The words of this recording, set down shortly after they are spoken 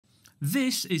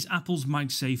This is Apple's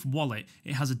MagSafe wallet.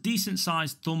 It has a decent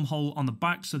sized thumb hole on the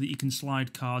back so that you can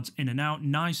slide cards in and out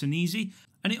nice and easy.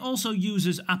 And it also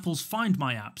uses Apple's Find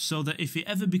My app so that if it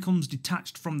ever becomes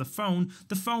detached from the phone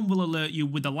will alert you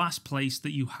with the last place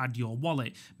that you had your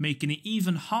wallet, making it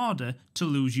even harder to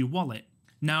lose your wallet.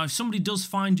 Now, if somebody does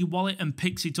find your wallet and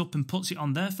picks it up and puts it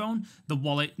on their phone, the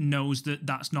wallet knows that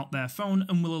that's not their phone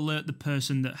and will alert the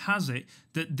person that has it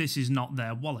that this is not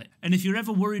their wallet. And if you're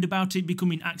ever worried about it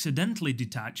becoming accidentally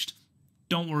detached,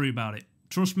 don't worry about it.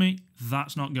 Trust me,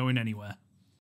 that's not going anywhere.